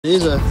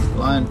There's a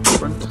lion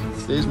print.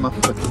 There's my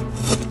foot.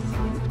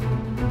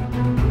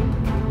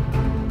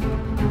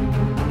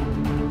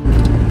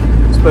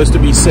 It's supposed to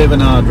be a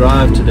 7-hour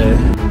drive today.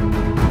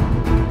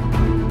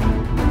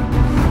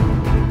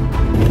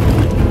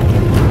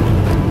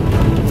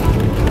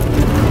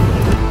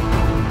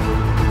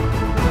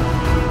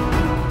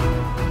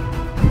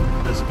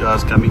 This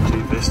guy's coming to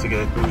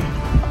investigate me.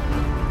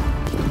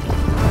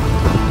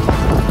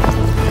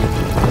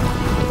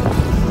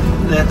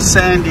 That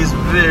sand is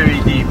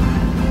very deep.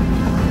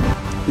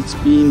 It's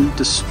been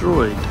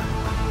destroyed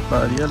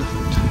by the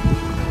elephant.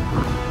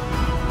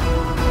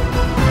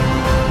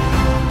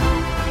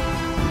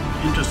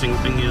 Interesting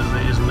thing is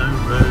there is no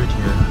road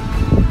here.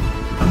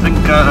 I think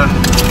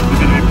we're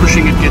going to be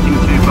pushing it getting to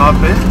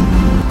Bape.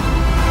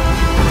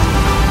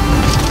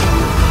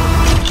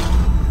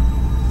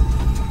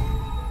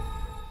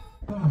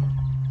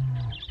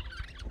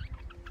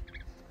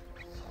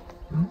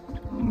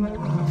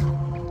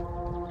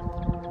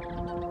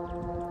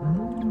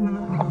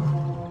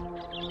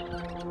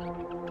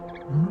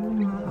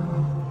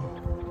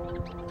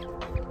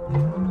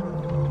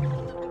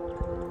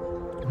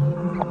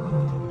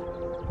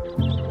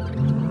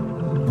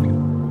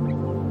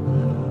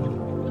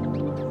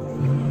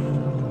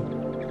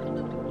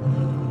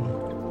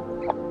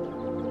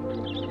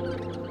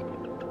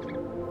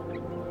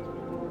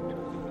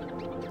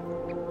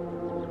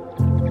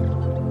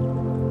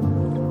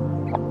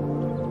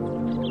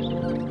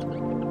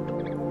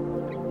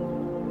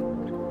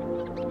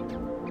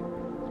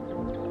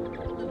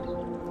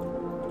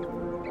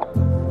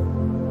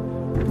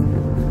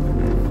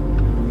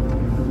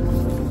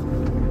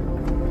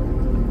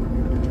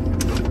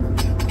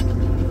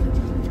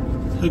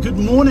 So good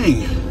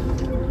morning.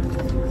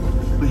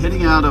 We're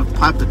heading out of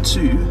Piper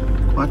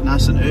 2 quite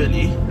nice and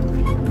early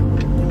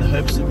in the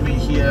hopes that we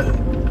hear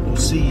or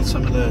see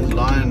some of the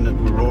lion that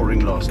were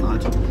roaring last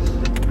night.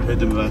 We heard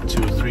them about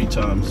 2 or 3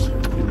 times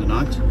in the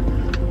night.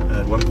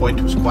 At one point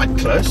it was quite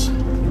close.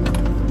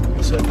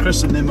 So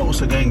Chris and them are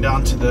also going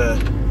down to the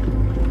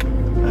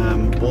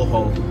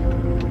borehole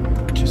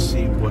to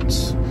see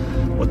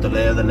what the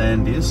lay of the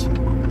land is.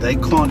 They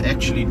can't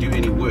actually do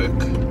any work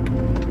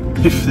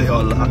if there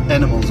are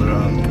animals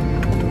around,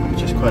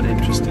 which is quite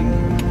interesting.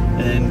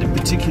 And in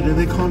particular,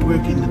 they can't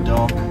work in the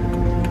dark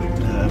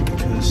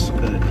because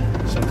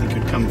something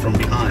could come from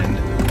behind.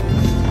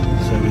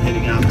 So we're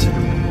heading out to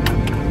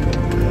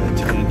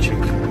go and check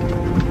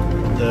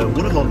the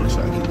waterhole. Looks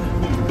like it.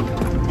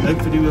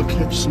 Hopefully we'll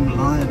catch some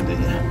lion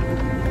there.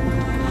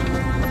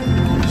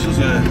 This is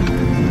a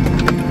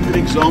good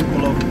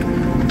example of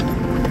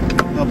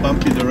how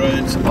bumpy the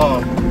roads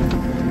are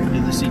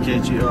in the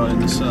CKGR in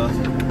the south.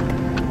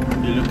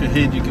 You look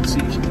ahead, you can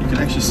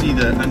actually see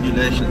the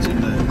undulations in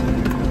the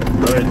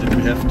road that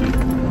we have to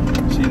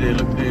see there.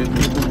 Look, there's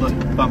all the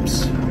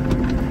bumps,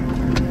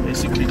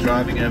 basically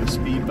driving over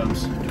speed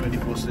bumps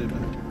 24/7.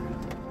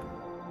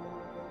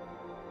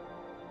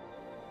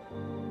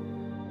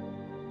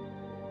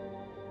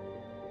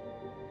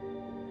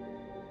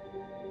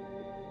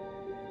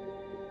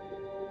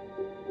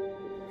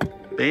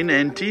 Ben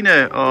and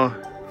Tina are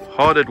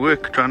hard at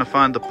work trying to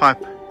find the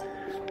pipe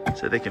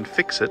so they can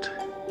fix it.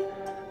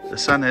 The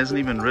sun hasn't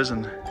even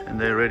risen and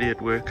they're already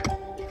at work.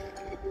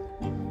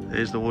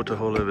 There's the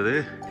waterhole over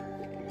there.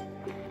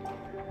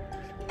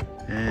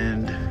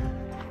 And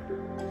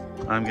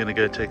I'm going to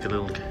go take a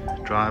little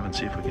drive and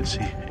see if we can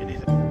see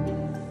anything.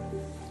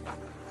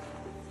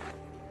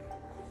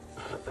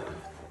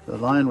 The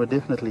lion were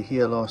definitely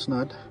here last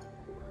night.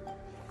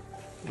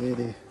 There are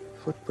their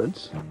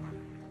footprints.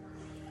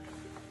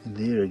 And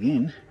there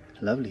again,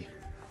 lovely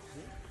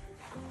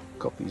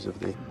copies of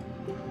them.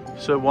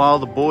 So while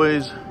the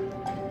boys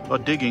are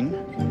digging,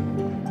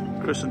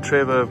 Chris and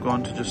Trevor have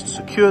gone to just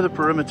secure the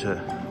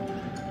perimeter,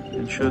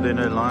 ensure there are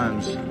no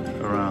lions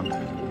around.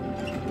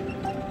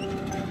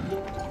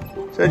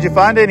 So did you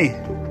find any?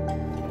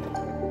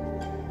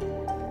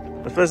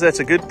 I suppose that's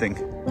a good thing.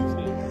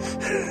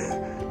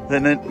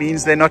 Then it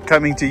means they're not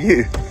coming to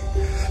you.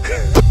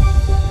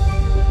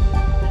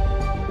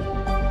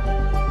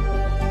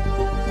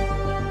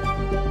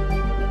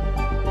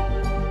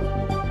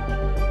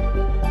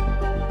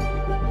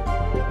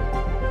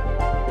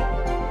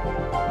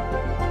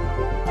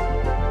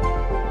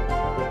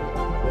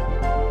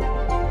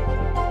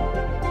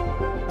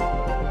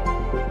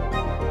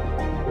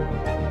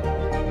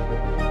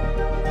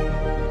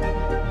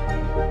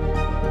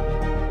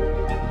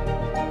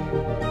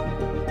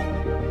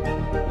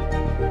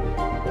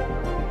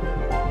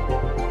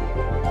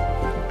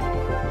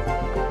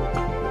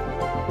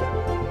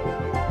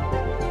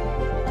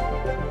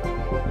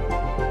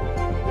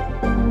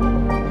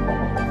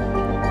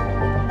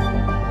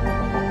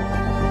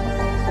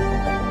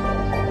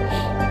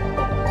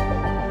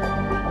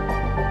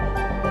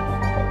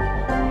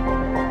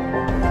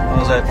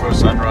 How's that for a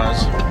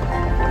sunrise?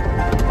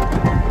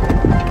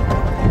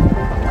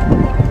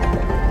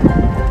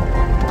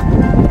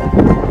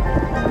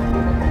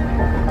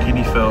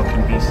 Guinea fowl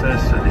can be so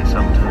silly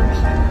sometimes.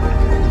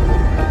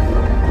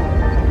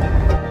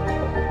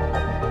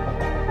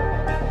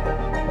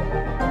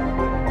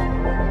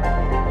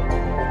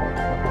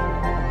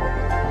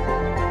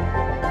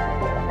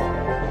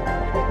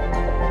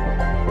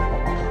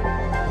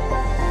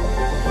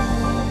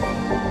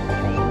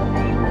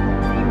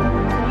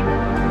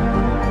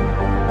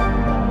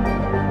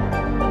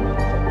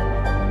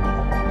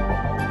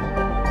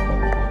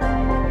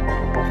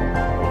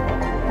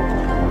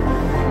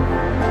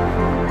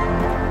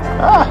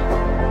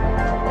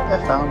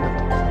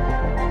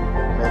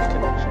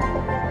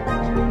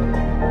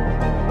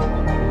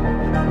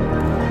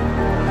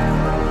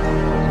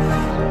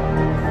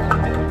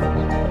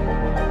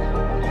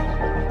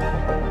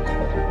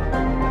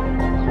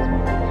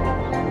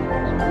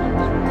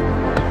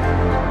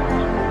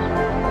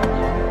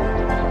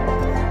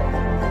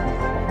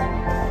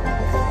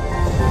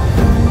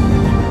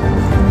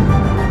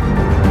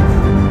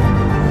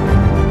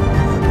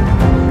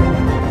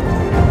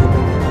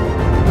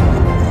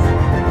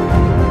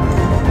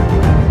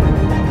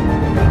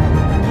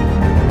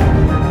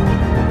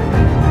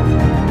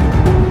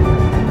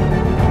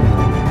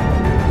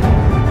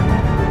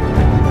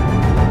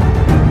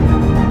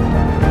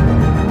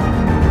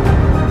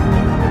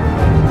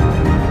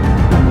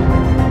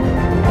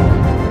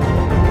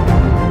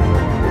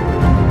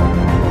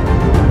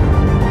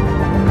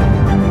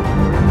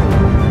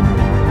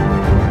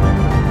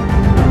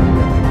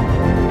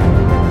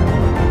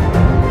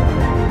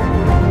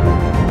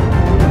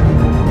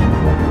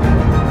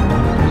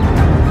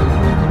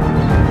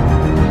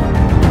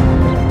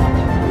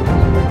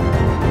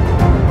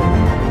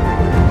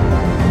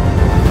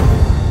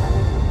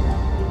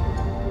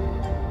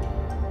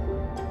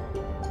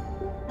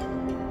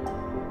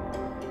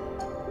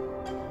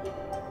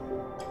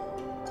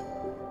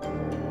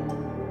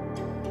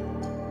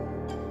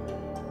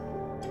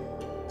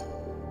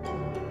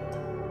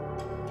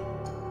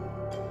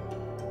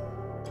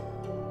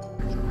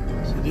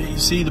 There you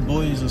see the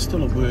boys are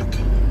still at work.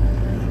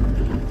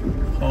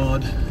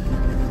 Hard.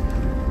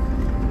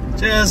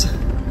 Cheers!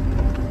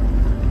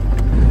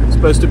 It's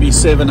supposed to be a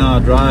 7-hour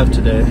drive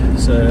today,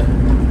 so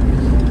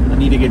I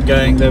need to get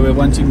going. They were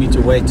wanting me to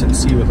wait and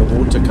see when the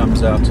water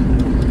comes out.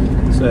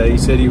 So he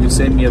said he would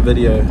send me a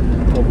video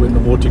of when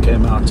the water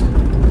came out.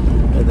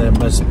 And they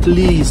must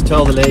please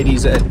tell the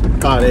ladies at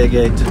Xade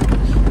Gate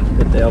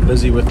that they are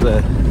busy with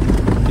the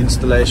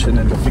installation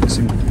and the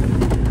fixing.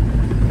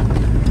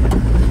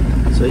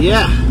 So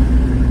yeah,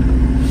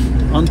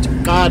 on to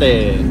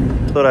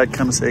Xade. Thought I'd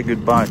come say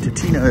goodbye to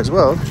Tino as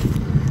well.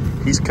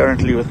 He's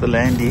currently with the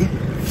Landy,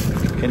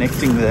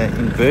 connecting the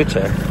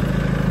inverter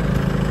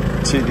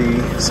to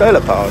the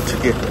solar power to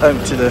get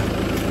to the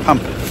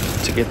pump,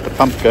 to get the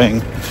pump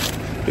going,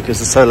 because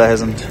the solar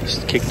hasn't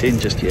kicked in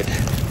just yet.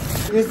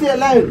 You see a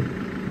line?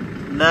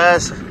 No,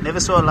 never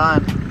saw a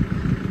line.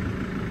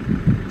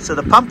 So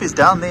the pump is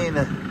down there in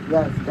the...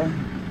 Yeah, it's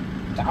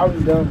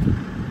down.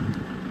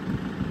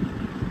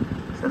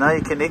 So now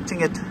you're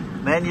connecting it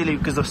manually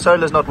because the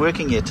solar's not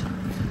working yet.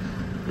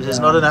 Because there's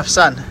not enough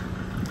sun.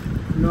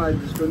 No, I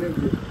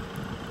disconnected.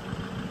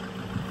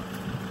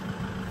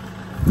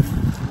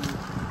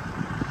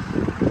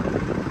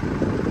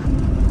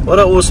 What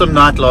an awesome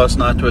night last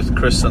night with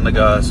Chris and the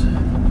guys.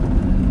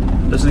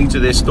 Listening to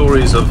their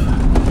stories of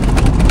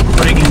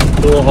putting in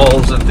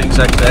boreholes and things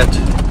like that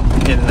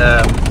in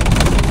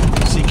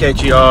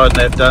CKGR, and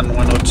they've done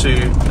 1 or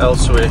 2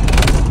 elsewhere.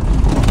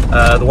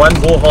 The one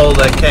borehole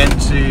they came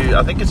to,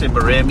 I think it's in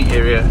Maremi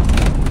area,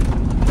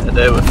 and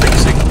they were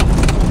fixing.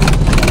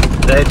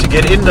 They had to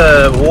get in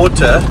the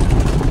water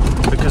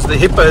because the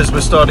hippos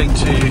were starting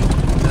to,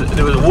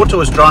 the water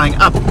was drying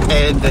up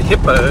and the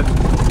hippo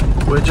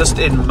were just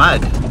in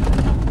mud.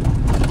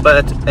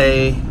 But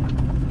a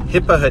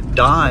hippo had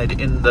died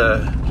in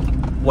the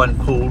one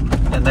pool,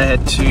 and they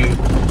had to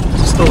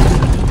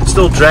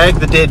still drag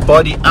the dead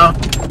body out,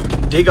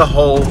 dig a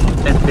hole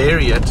and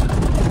bury it.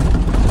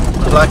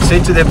 Like I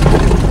said to them,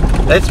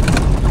 that's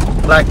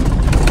like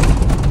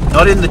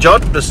not in the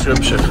job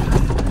description.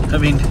 I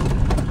mean,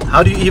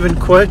 how do you even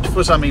quote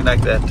for something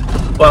like that?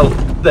 Well,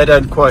 they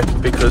don't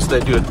quote because they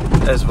do it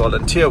as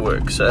volunteer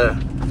work. So,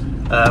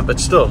 but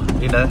still,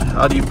 you know,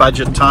 how do you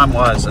budget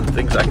time-wise and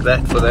things like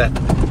that for that?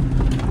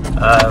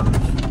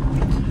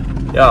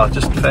 Yeah,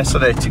 just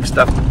fascinating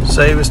stuff.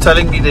 So he was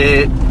telling me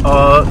there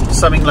are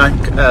something like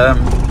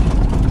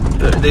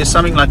there's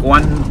something like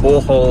 1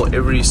 borehole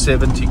every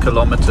 70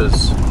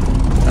 kilometers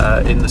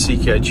in the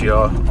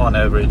CKGR on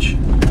average.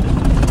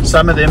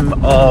 Some of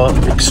them are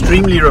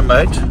extremely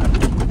remote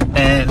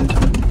and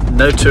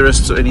no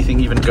tourists or anything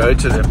even go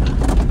to them,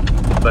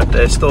 but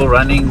they're still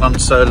running on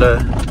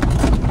solar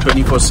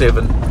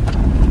 24/7.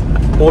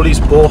 All these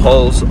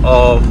boreholes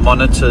are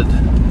monitored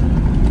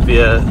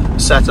via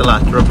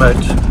satellite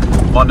remote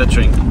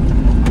monitoring.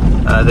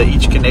 They're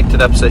each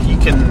connected up, so he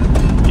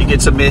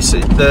gets a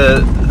message,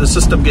 the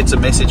system gets a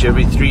message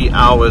every 3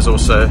 hours or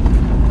so,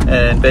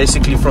 and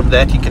basically from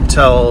that he can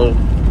tell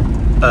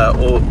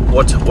or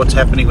what's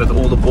happening with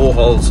all the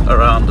boreholes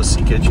around the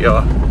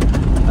CKGR,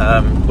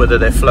 whether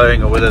they're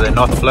flowing or whether they're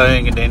not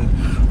flowing, and then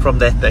from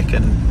that they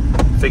can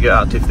figure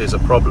out if there's a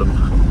problem.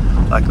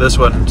 Like this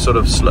one sort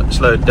of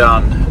slowed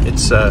down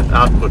its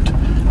output,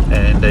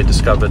 and they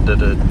discovered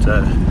that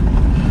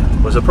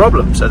it was a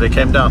problem, so they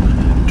came down.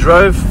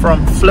 Drove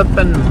from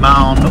Flippin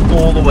Mound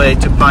all the way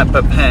to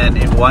Piper Pan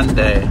in one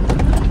day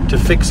to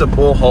fix a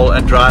borehole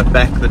and drive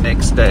back the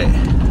next day.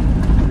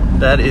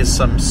 That is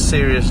some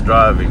serious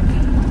driving.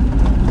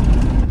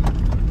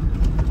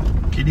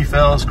 Kiddie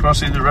Fells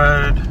crossing the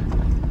road.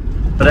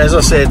 But as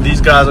I said,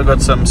 these guys have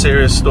got some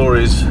serious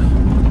stories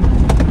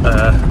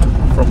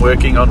from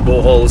working on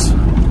boreholes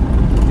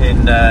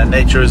in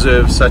nature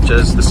reserves such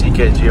as the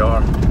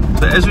CKGR.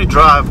 So as we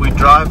drive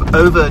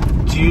over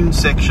dune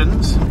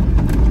sections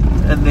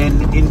and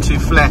then into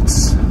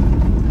flats.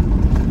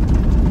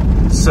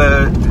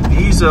 So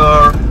these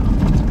are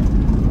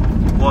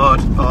what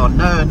are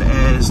known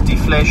as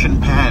deflation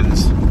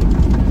pans.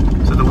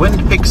 So the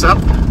wind picks up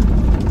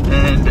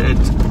and it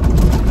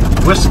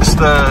whisks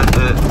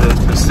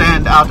the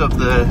sand out of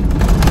the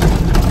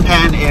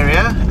pan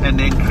area and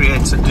then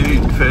creates a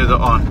dune further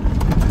on.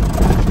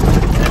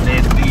 And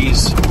then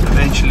these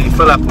eventually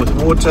fill up with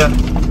water,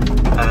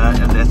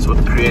 and that's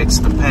what creates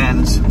the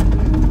pans.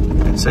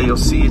 And so you'll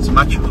see it's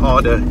much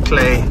harder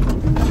clay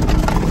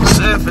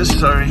surface,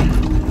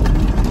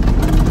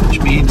 which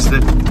means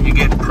that you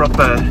get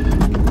proper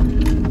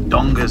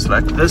dongas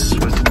like this.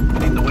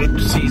 In the wet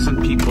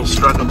season people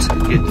struggle to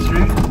get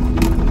through.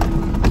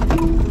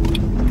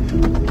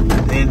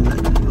 And then,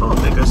 oh,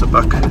 there goes a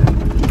buck.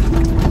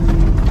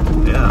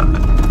 Yeah,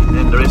 and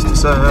then the rest is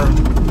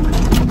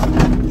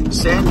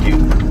sand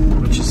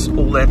dune, which is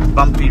all that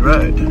bumpy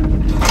road.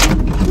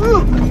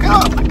 Oh my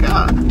god,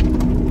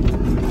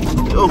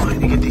 Oh,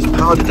 and you get these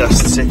powder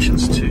dust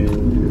sections too.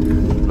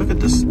 Look at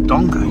this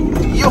donga.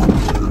 Yo!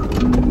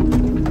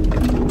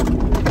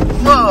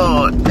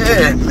 Whoa,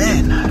 yeah,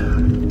 man.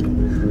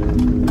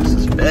 This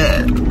is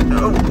bad.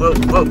 Oh, whoa.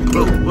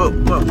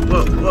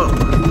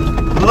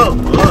 Whoa,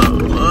 whoa,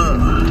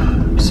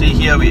 whoa. See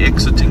here we're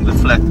exiting the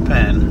flat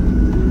pan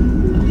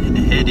and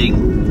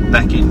heading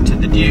back into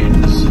the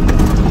dunes.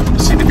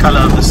 See the color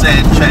of the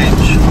sand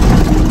change.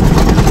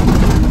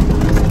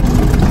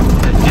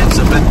 It gets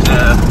a bit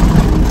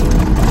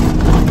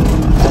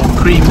more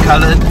cream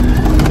colored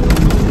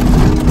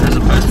as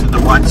opposed to the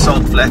white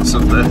salt flats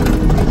of the...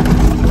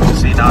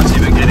 See, now it's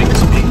even getting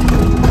to be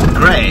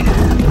grey.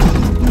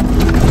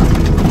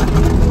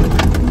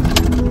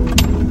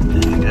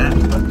 There you go.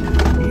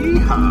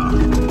 Yeehaw.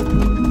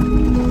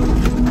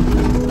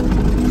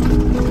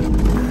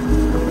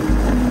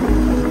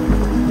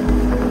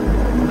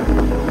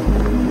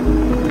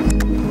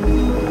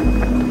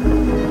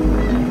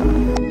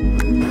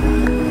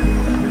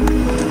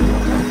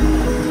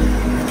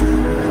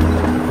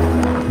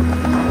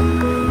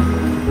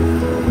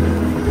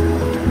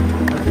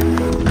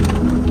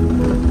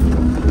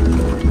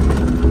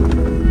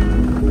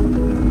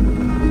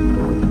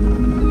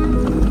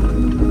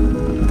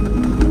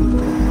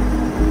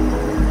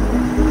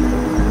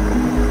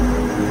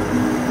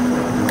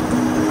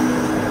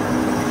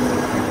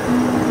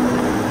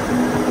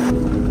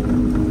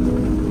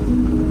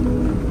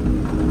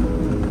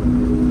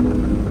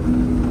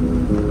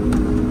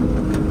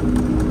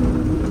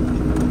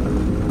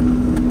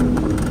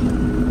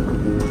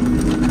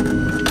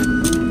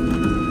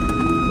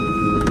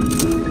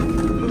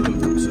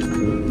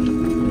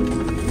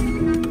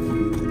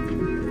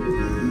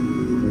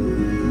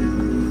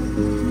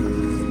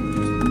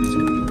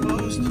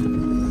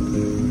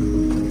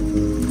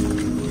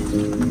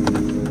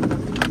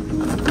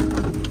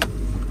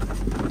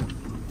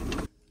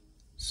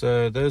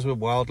 So those were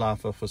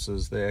wildlife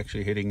officers. They're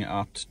actually heading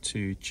out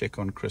to check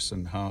on Chris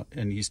and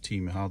his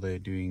team, how they're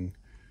doing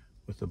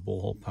with the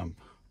borehole pump.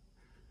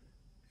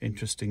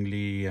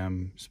 Interestingly,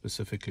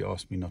 specifically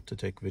asked me not to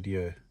take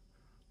video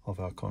of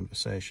our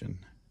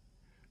conversation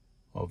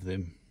of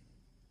them.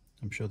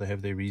 I'm sure they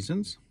have their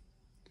reasons,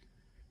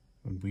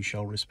 and we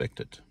shall respect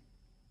it.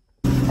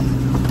 You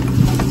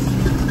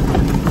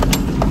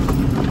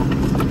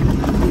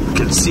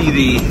can see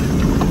the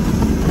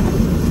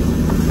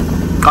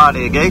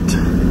Xade gate.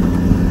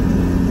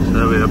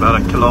 So we're about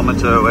 1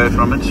 kilometer away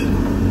from it.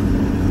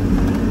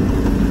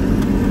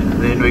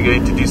 Then we're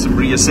going to do some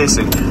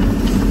reassessing.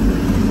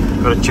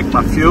 Got to check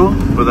my fuel,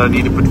 whether I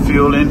need to put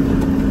fuel in.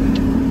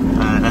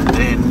 And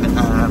then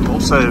I'm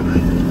also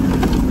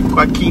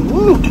quite keen.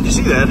 Whoa, did you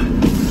see that?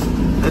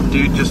 That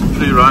dude just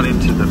flew right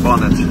into the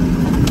bonnet.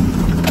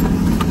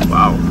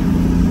 Wow,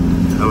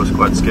 that was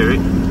quite scary.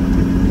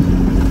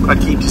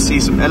 Quite keen to see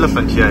some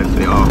elephant here if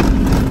they are.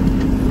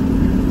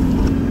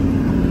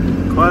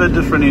 Quite a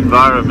different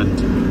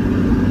environment.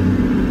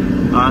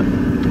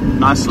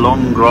 Nice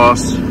long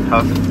grass.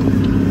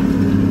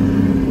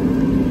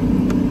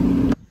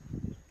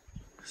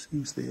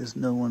 Seems there's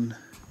no one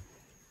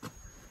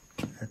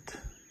at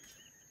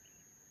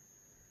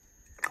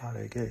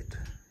Xade gate.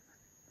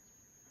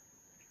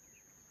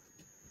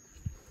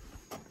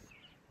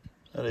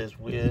 That is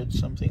weird.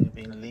 Something's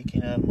been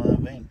leaking out of my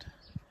vent.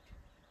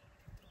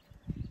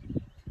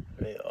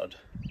 Very odd.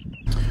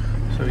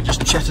 So we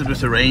just chatted with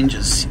the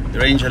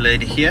ranger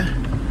lady here,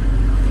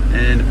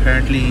 and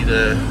apparently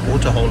the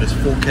waterhole is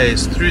 4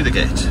 k's through the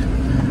gate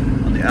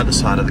on the other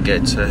side of the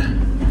gate, so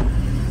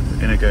we're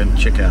going to go and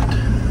check out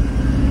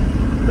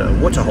the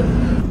waterhole.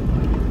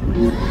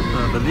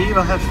 I believe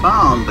I have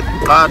found the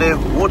Xade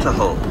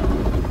waterhole.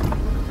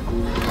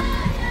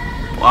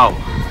 Wow,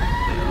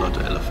 there's a lot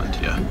of elephant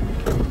here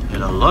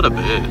and a lot of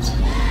birds.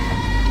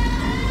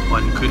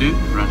 One kudu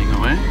running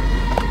away.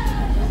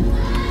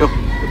 The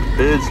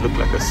birds look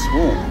like a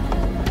swarm.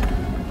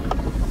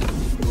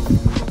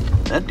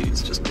 That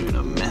dude's just doing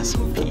a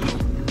massive pee.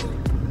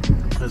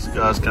 This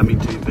guy's coming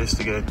to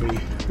investigate me.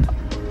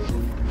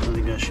 I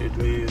think I should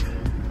move.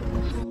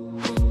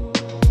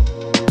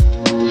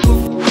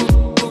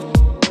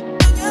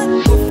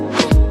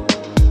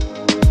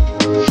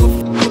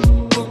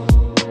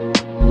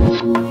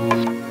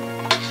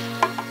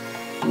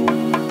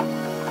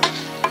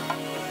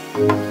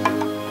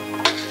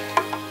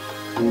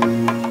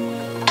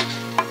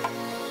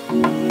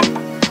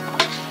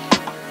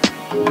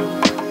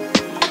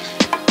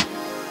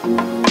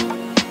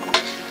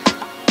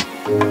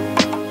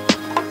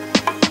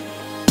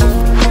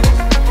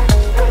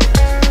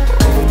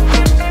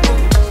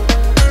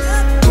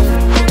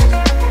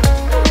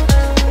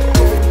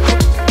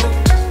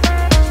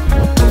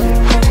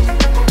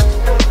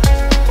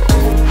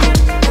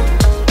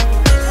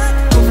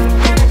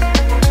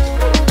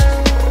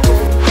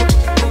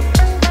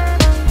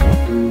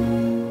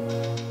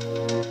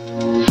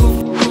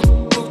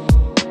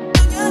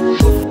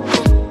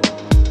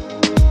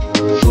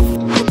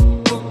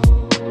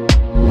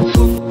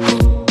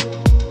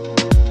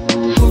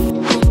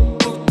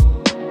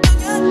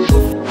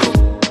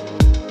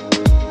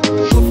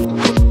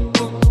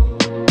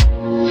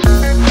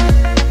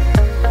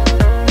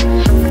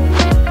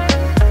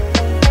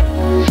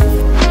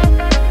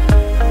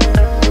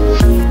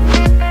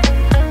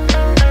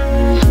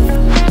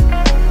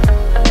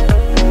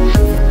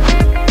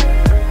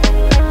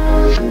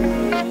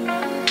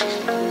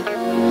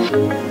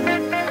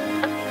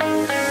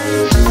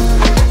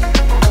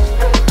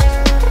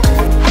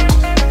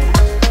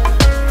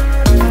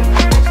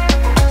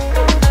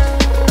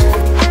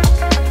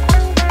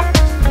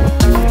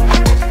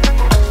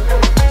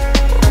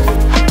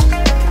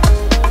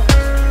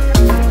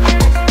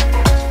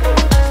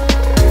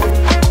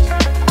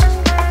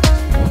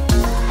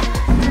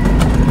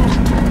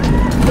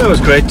 was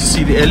great to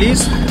see the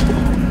Ellies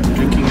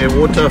drinking their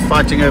water,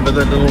 fighting over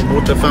the little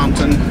water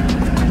fountain.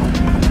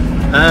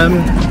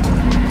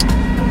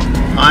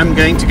 I'm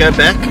going to go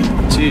back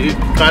to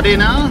Xade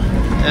now.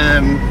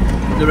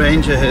 The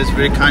ranger has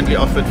very kindly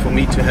offered for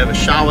me to have a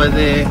shower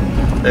there.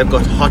 They've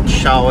got hot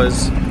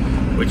showers,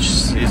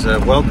 which is a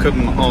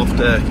welcome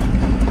after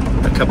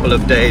a couple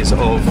of days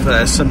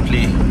of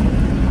simply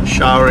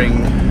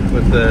showering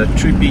with the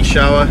Troopy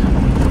shower.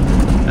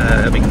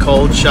 Having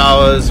cold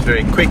showers,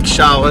 very quick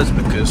showers,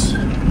 because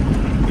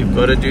you've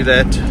got to do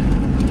that.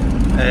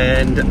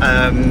 And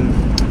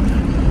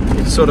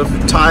it sort of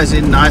ties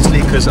in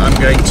nicely because I'm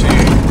going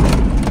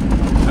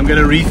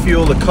to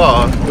refuel the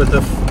car with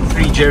the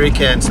 3 jerry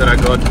cans that I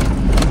got.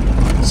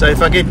 So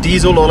if I get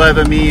diesel all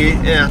over me,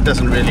 yeah, it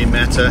doesn't really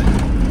matter.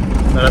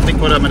 But I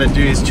think what I'm going to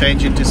do is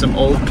change into some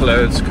old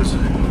clothes, because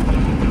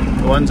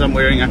the ones I'm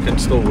wearing I can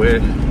still wear,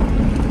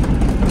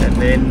 and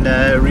then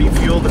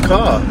refuel the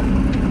car.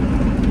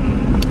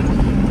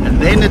 And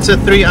then it's a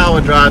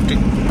 3-hour drive to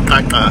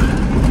Xaxa.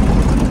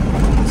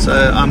 So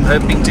I'm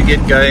hoping to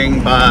get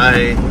going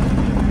by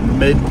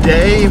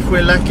midday if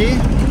we're lucky,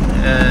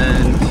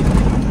 and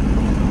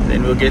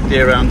then we'll get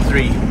there around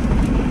 3.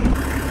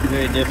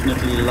 There are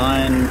definitely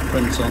lion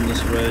prints on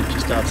this road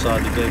just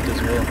outside the gate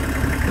as well.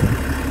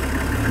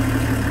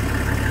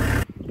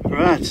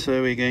 Right,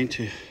 so we're going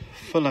to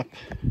fill up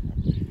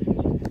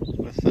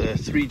with the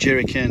 3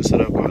 jerry cans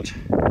that I've got.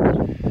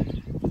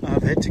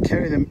 I've had to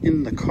carry them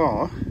in the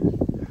car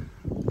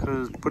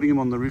because putting them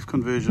on the roof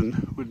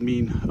conversion would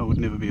mean I would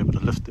never be able to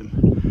lift them,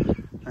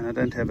 and I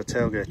don't have a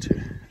tailgate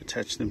to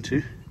attach them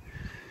to.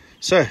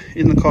 So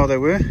in the car they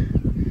were,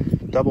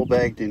 double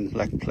bagged in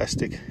black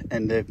plastic,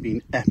 and they've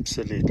been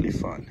absolutely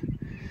fine.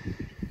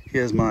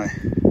 Here's my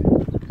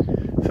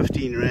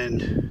 15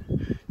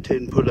 Rand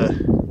 10 puller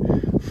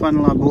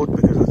funnel I bought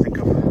because I think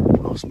I've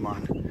lost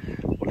mine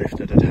or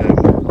left it at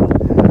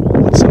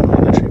home with some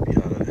other Troopy, I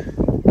don't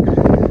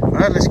know.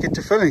 Alright, let's get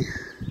to filling.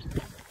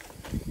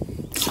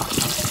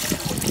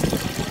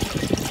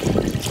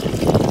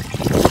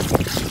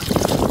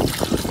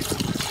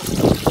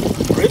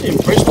 I'm really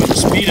impressed with the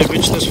speed at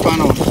which this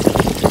funnel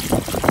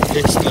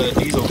lets the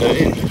diesel go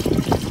in.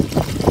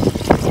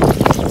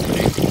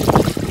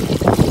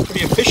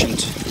 Pretty efficient.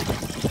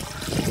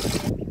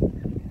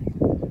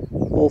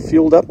 All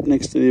fueled up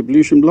next to the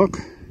ablution block,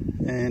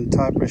 and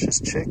tire pressure's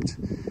checked.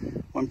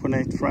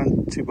 1.8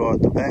 front, 2 bar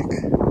at the back.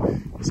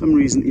 For some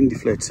reason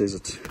Indiflate says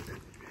it's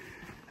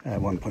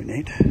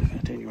 1.8,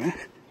 but anyway.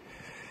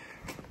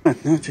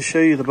 Right, now to show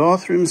you the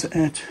bathrooms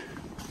at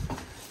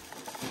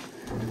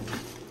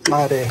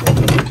Xade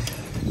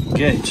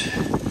Gate.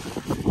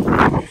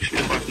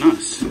 Actually quite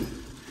nice.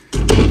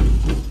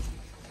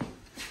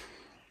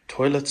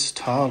 Toilets,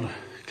 towel,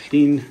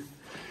 clean,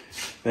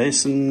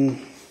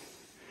 basin,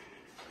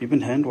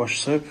 even hand wash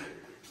soap,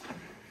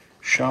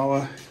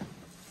 shower,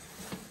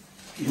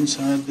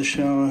 inside the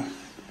shower,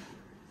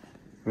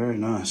 very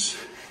nice.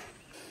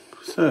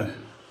 So,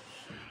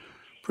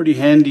 pretty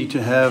handy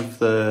to have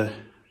the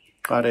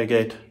Xade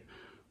gate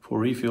for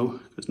refuel,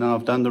 because now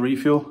I've done the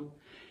refuel,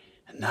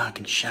 and now I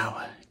can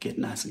shower, get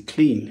nice and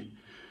clean,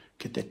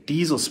 get that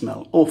diesel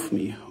smell off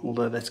me,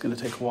 although that's going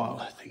to take a while,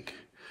 I think.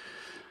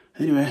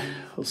 Anyway,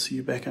 I'll see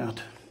you back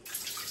out.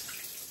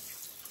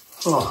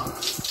 Oh,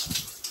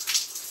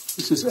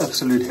 this is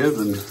absolute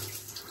heaven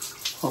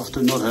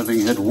after not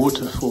having had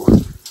water for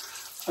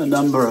a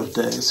number of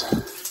days.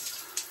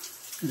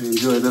 Really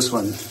enjoy this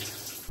one.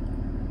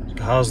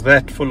 So how's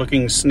that for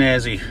looking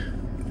snazzy?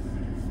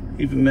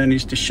 Even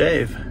managed to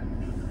shave.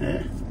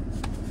 Yeah,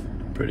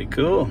 pretty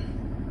cool.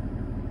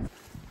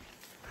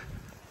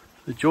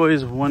 The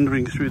joys of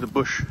wandering through the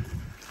bush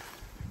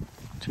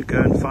to go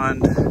and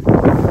find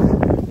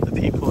the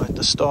people at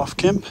the staff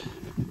camp.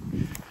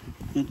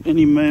 At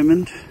any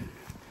moment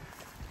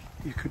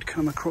you could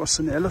come across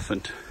an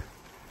elephant.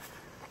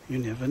 You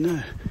never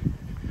know.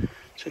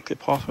 Check their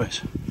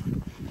pathways.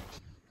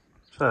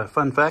 So,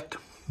 fun fact,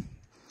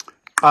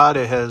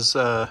 Xade has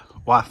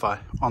Wi-Fi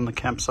on the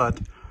campsite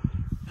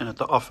and at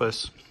the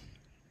office.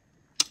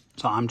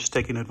 So I'm just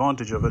taking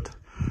advantage of it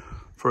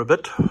for a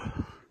bit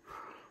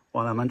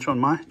while I munch on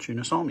my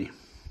tuna salmi.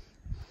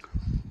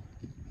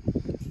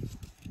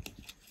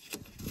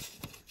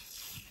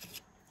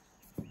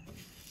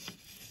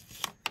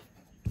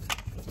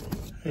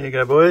 There you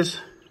go, boys.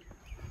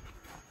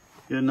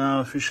 You're now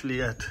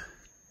officially at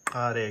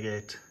Xade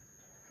Gate.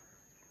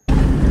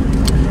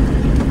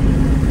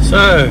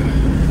 So,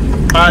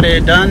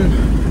 Xade done.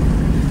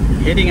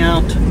 Heading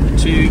out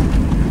to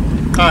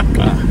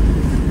Xaxa.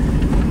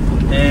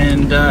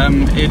 And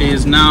it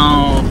is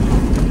now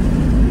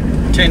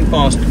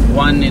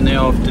 1:10 in the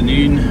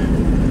afternoon.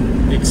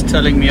 It's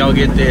telling me I'll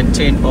get there at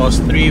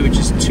 3:10, which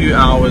is 2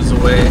 hours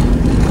away,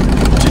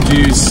 to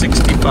do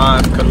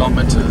 65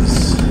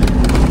 kilometers.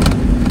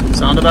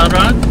 Sound about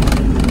right?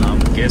 I'm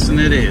guessing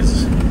it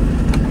is.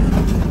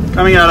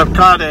 Coming out of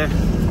Xade,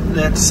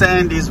 that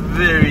sand is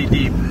very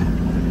deep,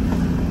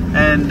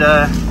 and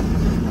there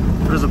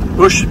was a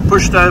bush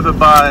pushed over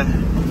by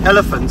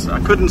elephants. I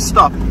couldn't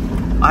stop,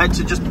 I had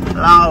to just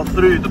plow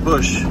through the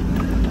bush.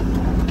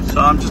 So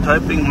I'm just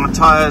hoping my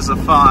tires are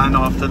fine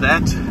after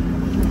that.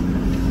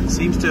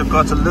 Seems to have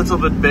got a little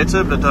bit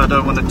better, but I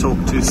don't want to talk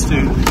too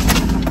soon.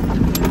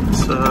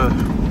 So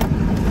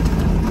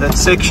that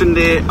section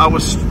there,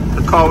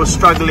 the car was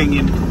struggling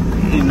in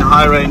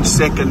high range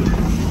second.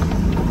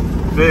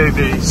 Very,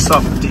 very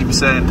soft, deep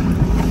sand.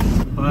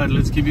 Alright,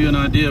 let's give you an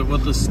idea of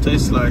what this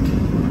tastes like.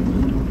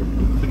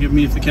 Forgive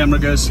me if the camera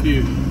goes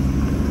skew.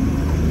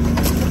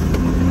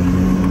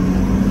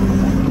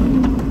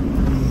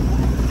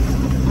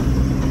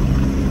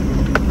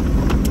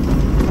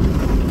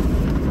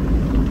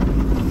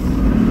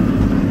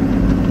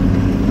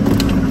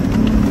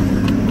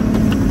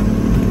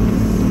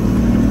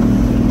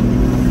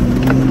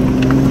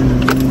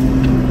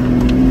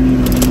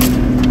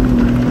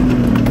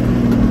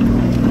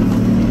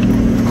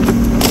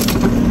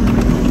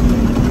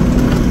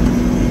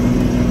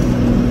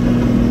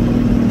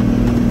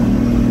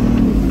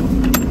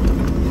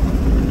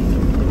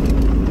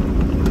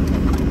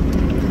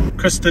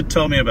 Chris did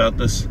tell me about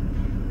this,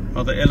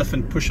 how the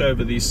elephant push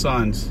over these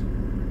signs.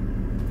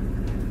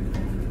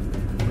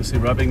 Obviously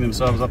rubbing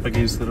themselves up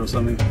against it or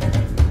something.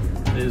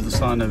 There's the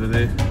sign over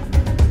there.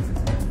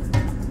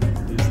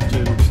 There's the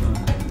turn off sign.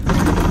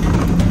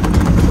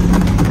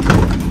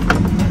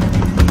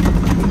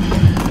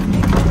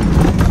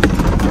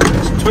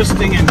 It's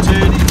twisting and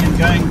turning and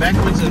going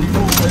backwards and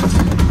forwards.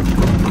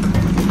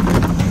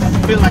 I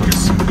feel like a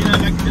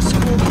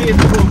school kid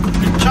or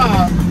a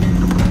child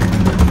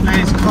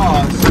plays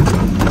cars.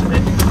 The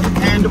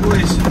hand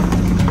always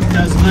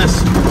does this,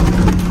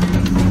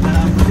 and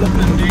I'm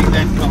flipping doing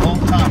that the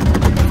whole time.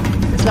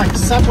 It's like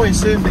subway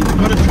surfing. You've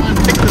got to try and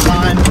pick the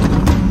line,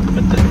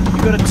 but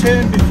you've got to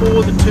turn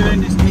before the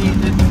turn is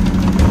needed.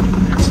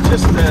 It's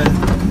just a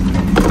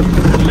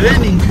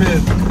learning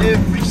curve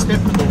every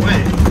step of the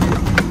way.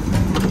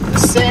 The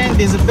sand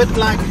is a bit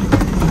like,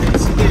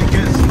 there it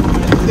goes,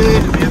 a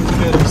third, we have to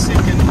go to a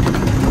second.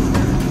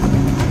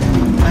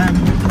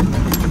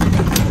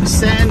 The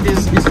sand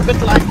is a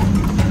bit like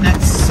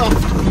that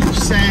soft beach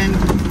sand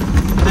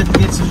that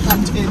gets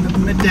hot in the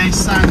midday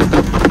sun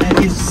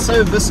and is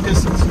so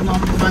viscous it's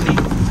not funny.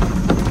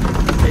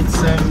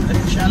 It's a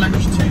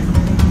challenge to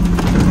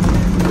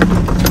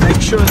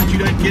make sure that you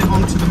don't get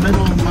onto the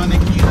middle of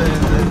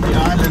the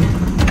island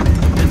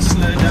and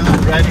slow down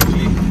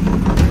radically.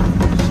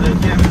 So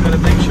yeah, we've got to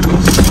make sure we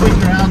swing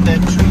around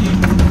that tree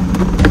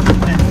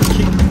and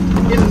keep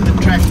in the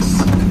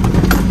tracks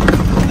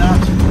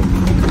without.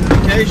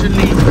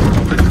 Occasionally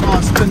the car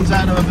spins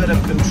out of a bit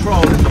of control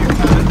and you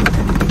kind of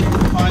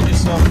find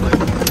yourself like,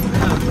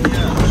 trying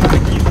to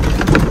keep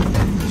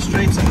it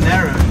straight and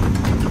narrow.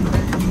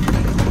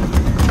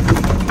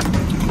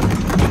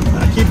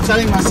 I keep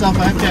telling myself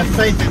I have to have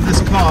faith in this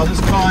car. This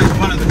car is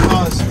one of the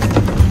cars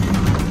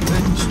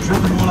that's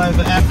driven all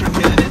over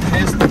Africa and it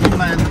has the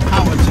plan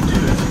power to do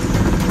it.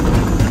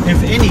 If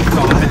any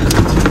car has it,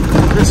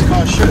 this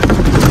car should.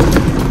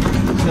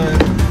 So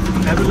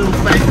have a little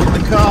faith in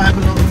the car, have a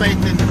little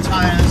faith in the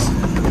tires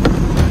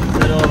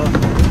that are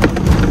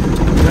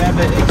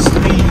rather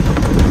extreme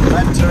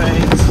mud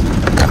terrains,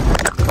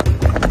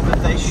 but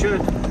they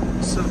should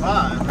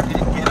survive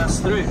and get us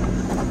through.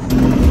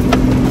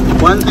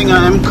 One thing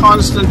I am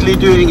constantly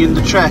doing in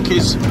the track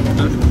is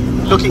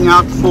looking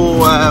out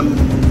for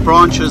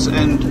branches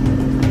and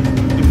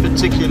in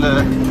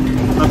particular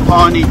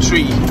mapani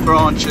tree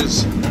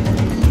branches.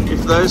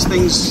 If those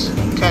things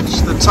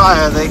catch the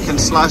tire they can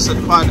slice it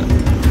quite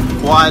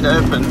wide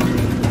open,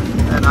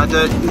 and I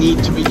don't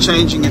need to be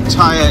changing a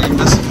tire in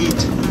this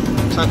heat.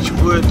 Touch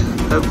wood,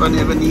 hope I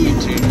never need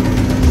to.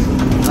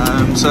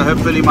 So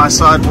hopefully my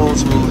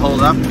sidewalls will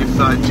hold up if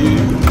I do.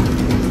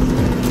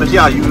 But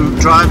yeah, you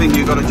driving,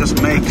 you got to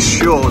just make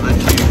sure that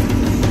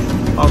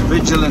you are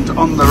vigilant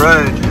on the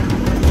road.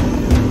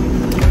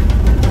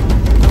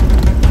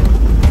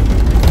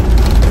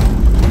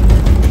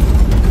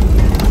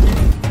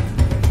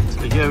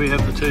 So here we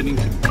have the turning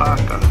to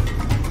Xaxa.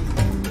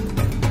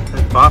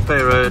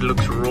 Bape Road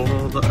looks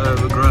rather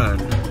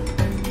overgrown.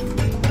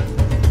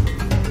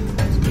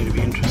 It's going to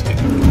be interesting.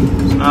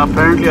 So now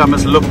apparently I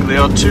must look,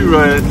 there are two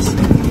roads.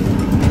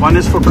 One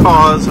is for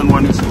cars and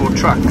one is for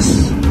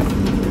trucks.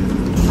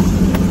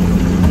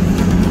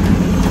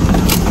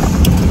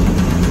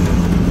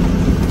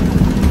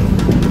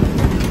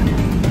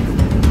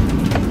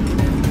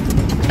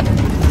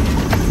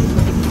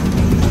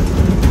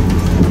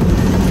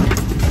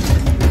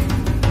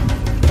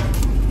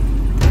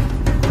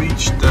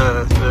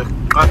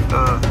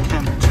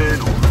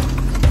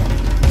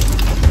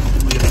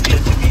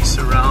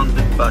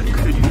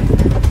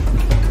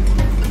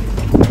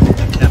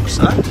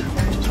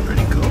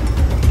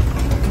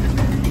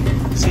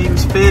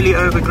 Fairly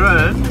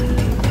overgrown.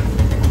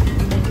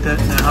 Don't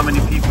know how many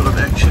people have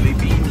actually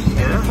been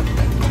here.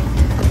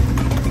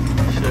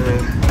 So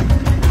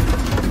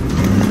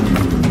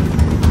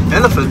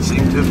elephants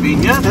seem to have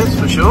been here, that's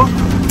for sure.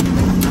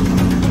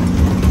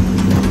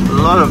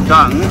 A lot of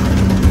dung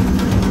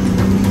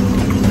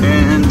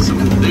and some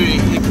very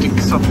hectic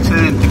soft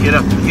sand to get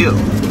up the hill.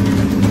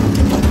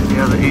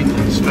 other end,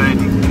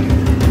 straining.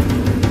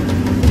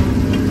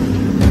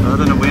 I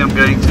don't know where I'm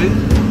going to.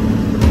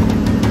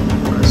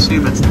 I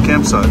assume it's the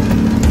campsite.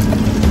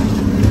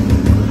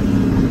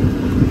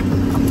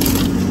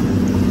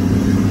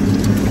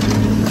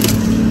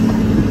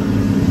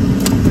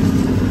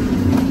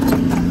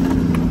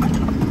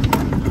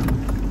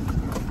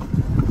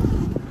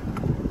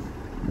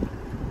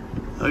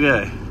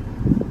 Okay.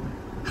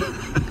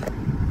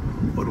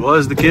 What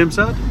was the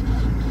campsite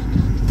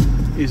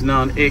is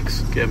now an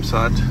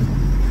ex-campsite.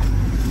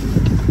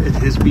 It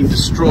has been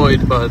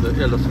destroyed by the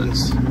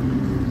elephants.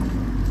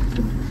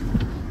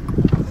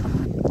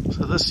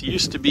 So this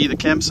used to be the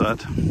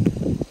campsite.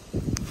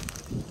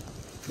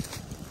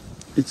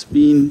 It's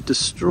been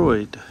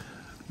destroyed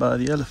by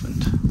the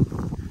elephant.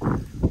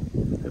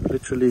 They've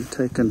literally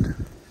taken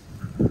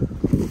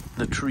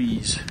the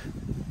trees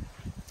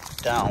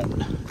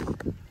down.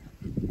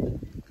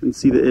 You can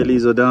see the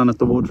ellies are down at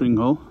the watering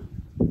hole.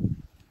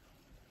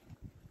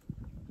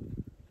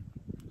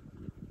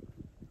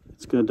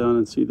 Let's go down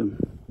and see them.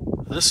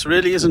 This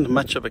really isn't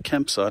much of a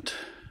campsite,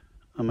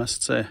 I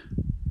must say.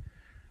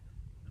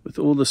 With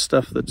all the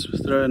stuff that's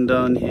thrown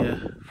down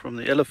here from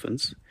the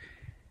elephants.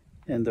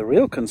 And the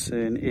real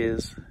concern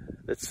is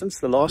that since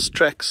the last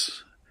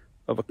tracks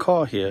of a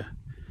car here,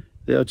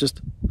 there are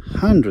just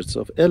hundreds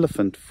of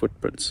elephant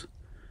footprints.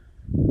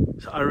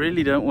 So I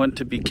really don't want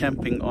to be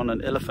camping on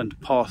an elephant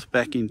path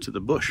back into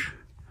the bush.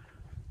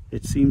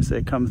 It seems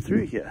they come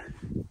through here.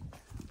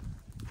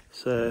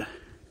 So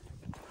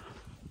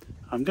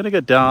I'm going to go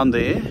down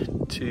there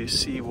to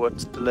see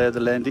what the lay of the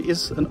land is. There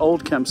is an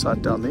old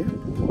campsite down there.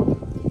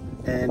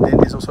 And then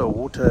there's also a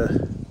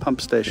water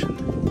pump station.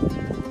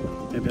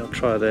 Maybe I'll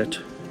try that.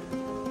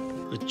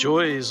 The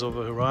joys of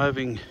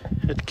arriving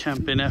at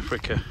camp in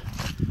Africa.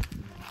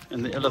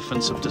 And the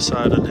elephants have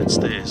decided it's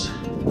theirs.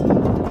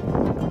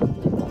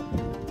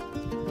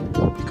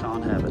 You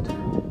can't have it.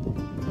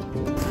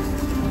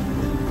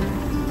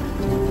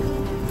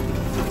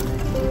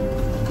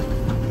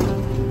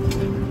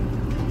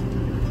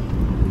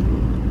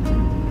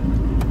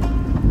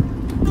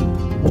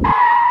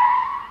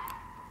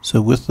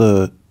 So with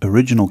the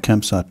original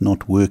campsite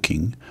not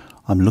working,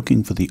 I'm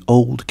looking for the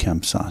old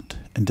campsite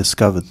and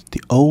discovered that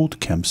the old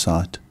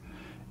campsite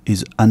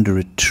is under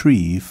a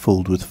tree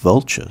filled with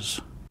vultures.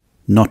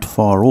 Not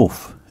far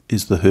off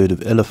is the herd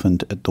of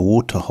elephant at the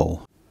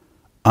waterhole.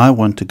 I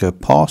want to go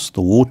past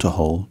the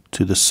waterhole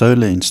to the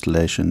solar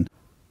installation,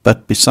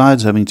 but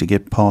besides having to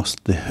get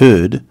past the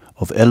herd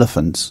of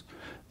elephants,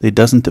 there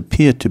doesn't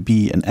appear to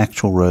be an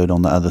actual road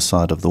on the other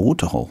side of the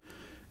waterhole.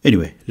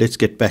 Anyway, let's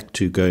get back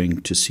to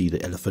going to see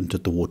the elephant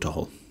at the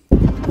waterhole.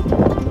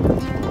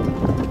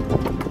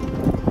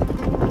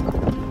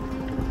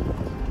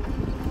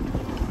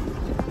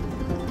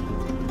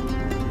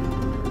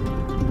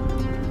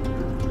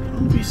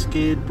 Don't be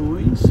scared,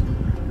 boys.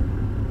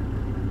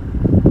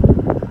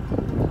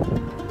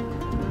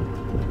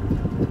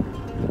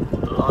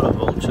 A lot of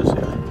vultures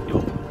here.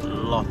 A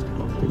lot of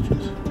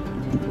vultures.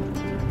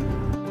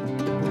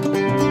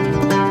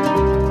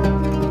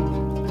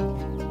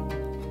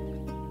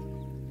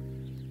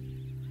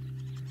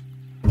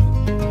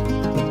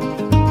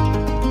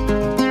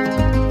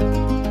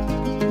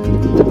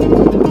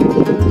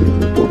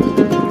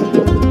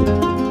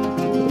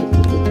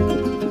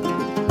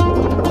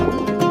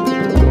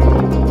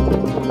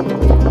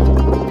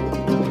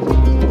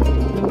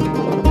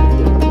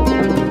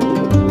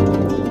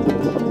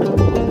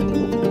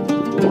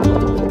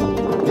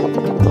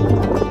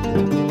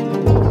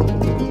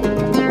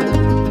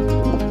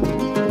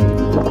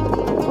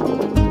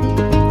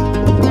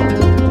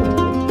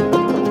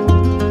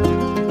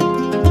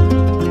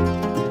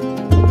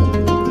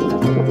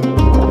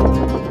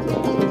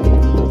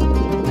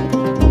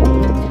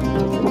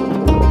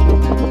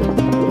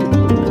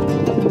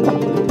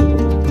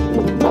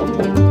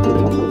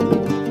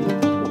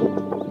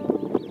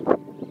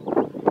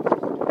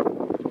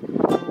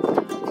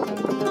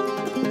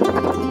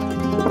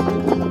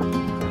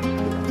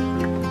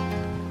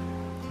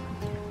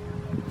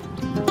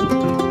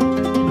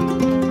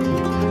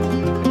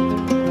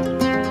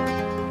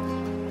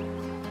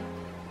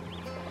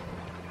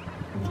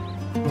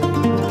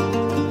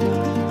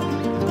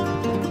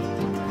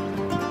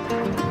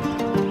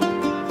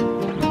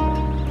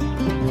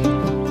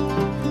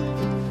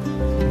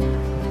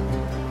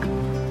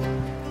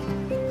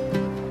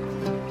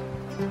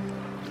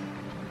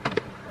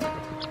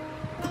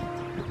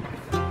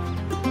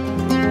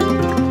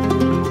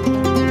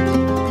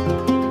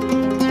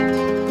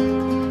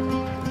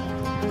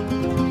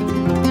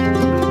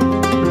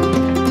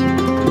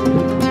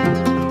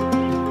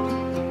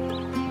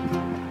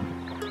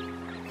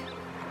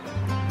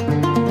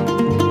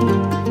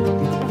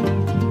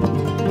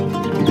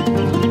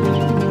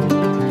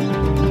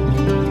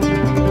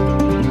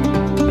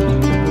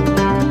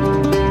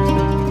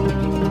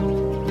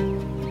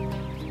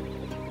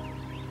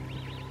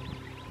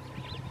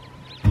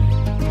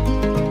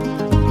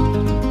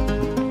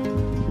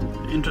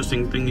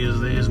 Interesting thing is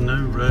there is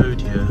no road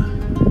here.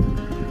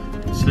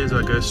 It says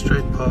I go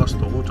straight past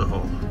the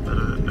waterhole, but I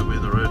don't know where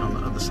the road on the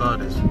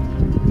side is.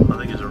 I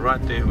think it's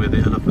right there where the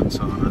elephants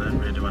are. I don't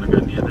really want to go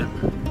near them.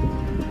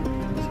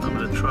 So I'm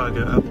going to try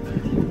go up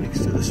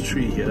next to this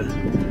tree here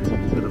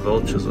where the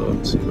vultures are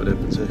and see what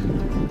happens there.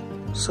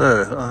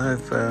 So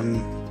I've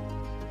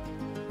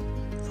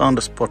found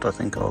a spot I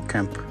think I'll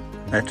camp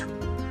at,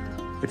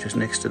 which is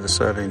next to the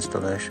solar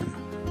installation.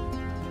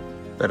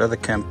 That other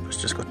camp has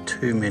just got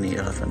too many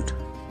elephant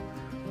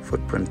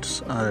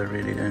footprints. I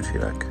really don't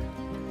feel like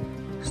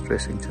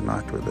stressing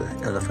tonight where the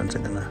elephants are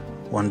going to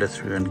wander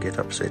through and get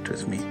upset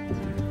with me.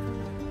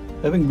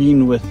 Having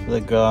been with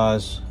the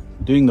guys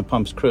doing the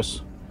pumps,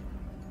 Chris,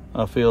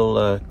 I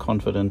feel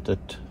confident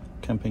that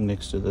camping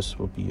next to this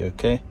will be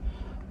okay.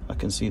 I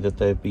can see that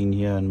they've been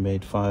here and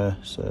made fire,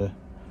 so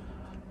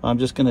I'm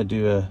just going to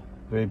do a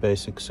very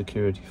basic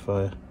security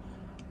fire.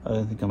 I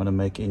don't think I'm going to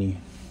make any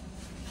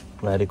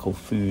radical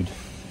food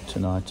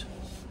tonight.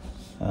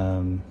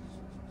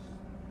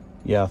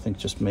 Yeah, I think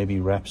just maybe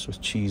wraps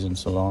with cheese and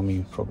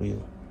salami probably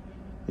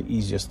the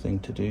easiest thing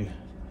to do.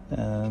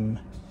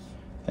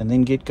 And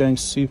then get going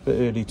super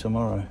early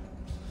tomorrow.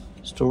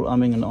 Still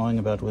umming and ahhing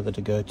about whether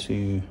to go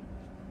to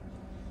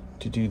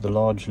do the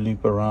large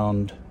loop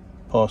around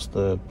past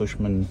the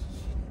Bushman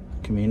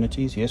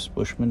communities. Yes,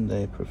 Bushmen,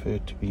 they prefer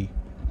to be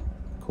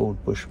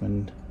called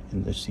Bushmen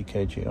in the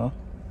CKGR.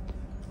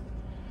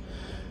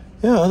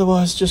 Yeah,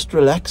 otherwise just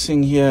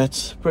relaxing here.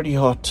 It's pretty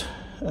hot.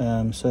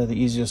 So the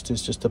easiest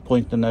is just to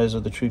point the nose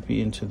of the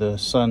Troopy into the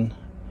sun,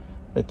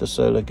 let the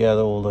solar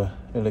gather all the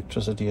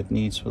electricity it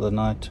needs for the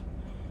night,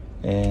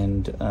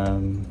 and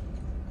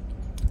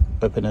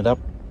open it up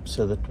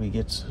so that we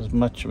get as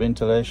much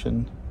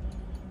ventilation,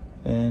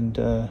 and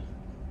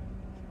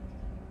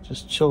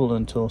just chill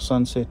until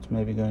sunset.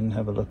 Maybe go and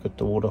have a look at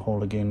the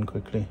waterhole again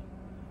quickly,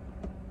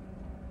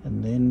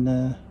 and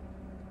then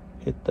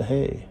hit the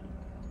hay.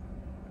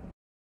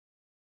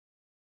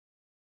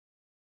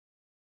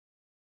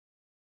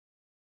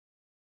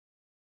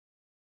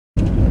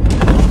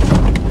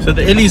 So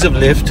the Ellies have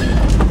left.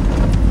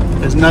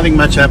 There's nothing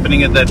much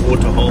happening at that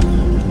waterhole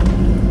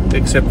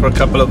except for a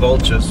couple of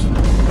vultures.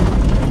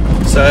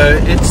 So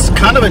it's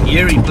kind of an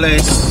eerie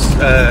place,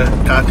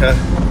 Kaka.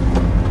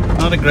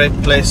 Not a great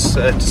place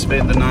to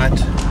spend the night.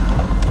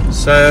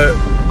 So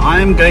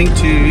I'm going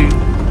to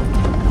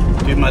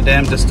do my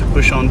damnedest to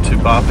push on to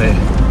Bape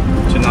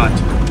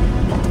tonight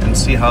and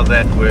see how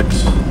that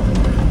works.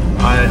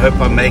 I hope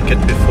I make it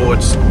before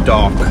it's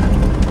dark.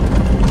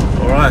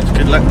 Alright,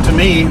 good luck to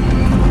me.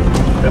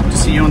 Hope to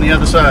see you on the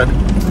other side.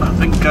 I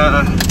think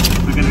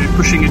we're going to be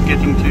pushing it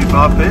getting to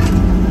Bape,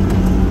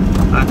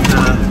 but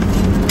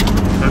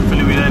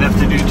hopefully we don't have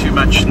to do too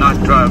much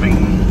night driving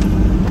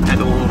at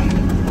all.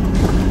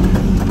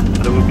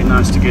 But it would be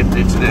nice to get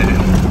there today.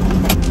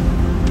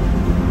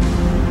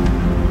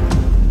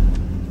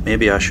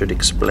 Maybe I should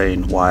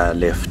explain why I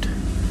left.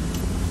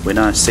 When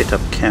I set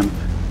up camp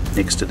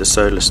next to the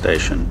solar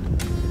station,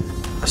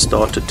 I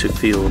started to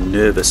feel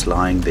nervous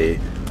lying there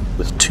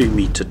with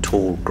 2-meter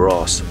tall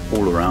grass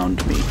all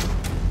around me.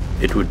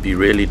 It would be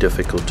really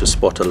difficult to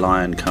spot a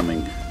lion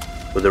coming,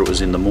 whether it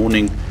was in the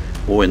morning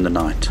or in the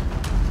night.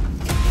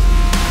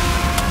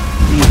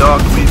 In the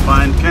dark we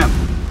find camp.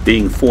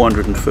 Being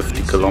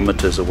 450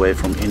 kilometers away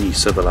from any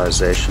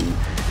civilization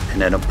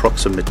and an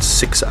approximate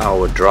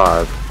 6-hour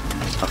drive,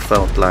 I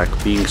felt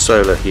like being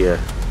solar here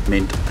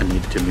meant I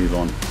needed to move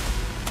on.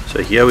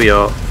 So here we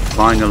are,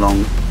 flying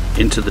along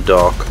into the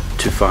dark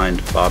to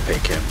find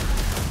Bape camp.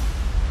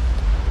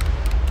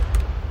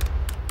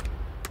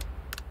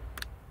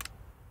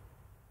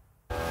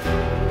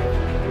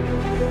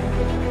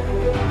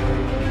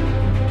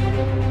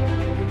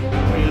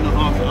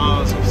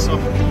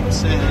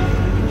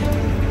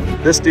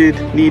 This dude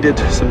needed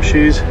some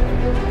shoes,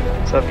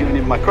 so I've given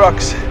him my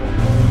Crocs.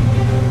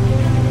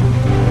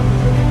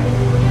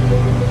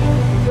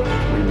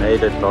 We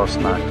made it last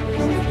night.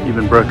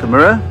 Even broke a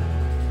mirror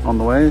on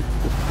the way.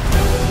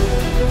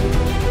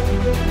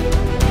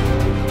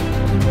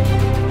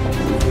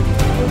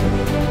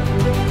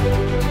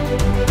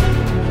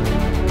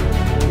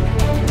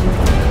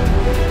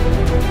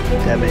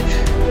 Damage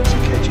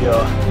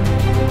CKGR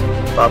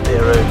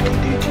Bape Road can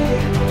do to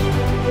you.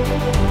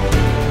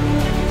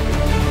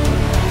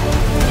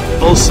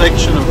 Whole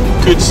section of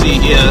Kutsi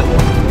here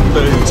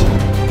burnt.